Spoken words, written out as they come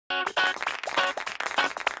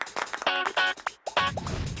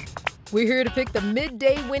We're here to pick the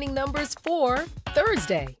midday winning numbers for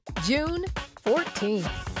Thursday, June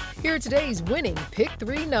 14th. Here are today's winning Pick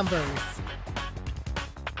 3 numbers.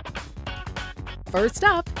 First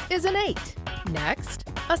up is an 8, next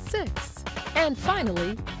a 6, and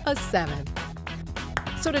finally a 7.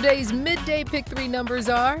 So today's midday Pick 3 numbers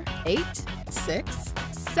are 8, 6,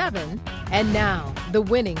 7, and now the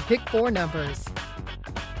winning Pick 4 numbers.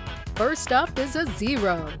 First up is a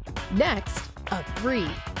 0, next a 3,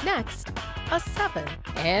 next a 7,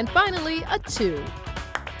 and finally a 2.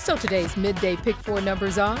 So today's midday Pick 4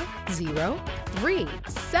 numbers are 0, 3,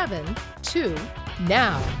 7, 2.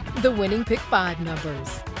 Now the winning Pick 5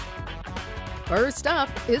 numbers. First up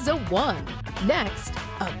is a 1, next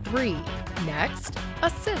a 3, next a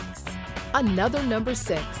 6, another number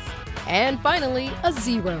 6, and finally a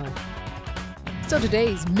 0. So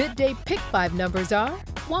today's midday Pick 5 numbers are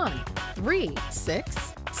 1, 3,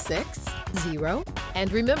 6, 6, 0,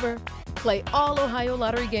 and remember, play all Ohio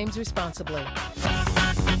Lottery games responsibly.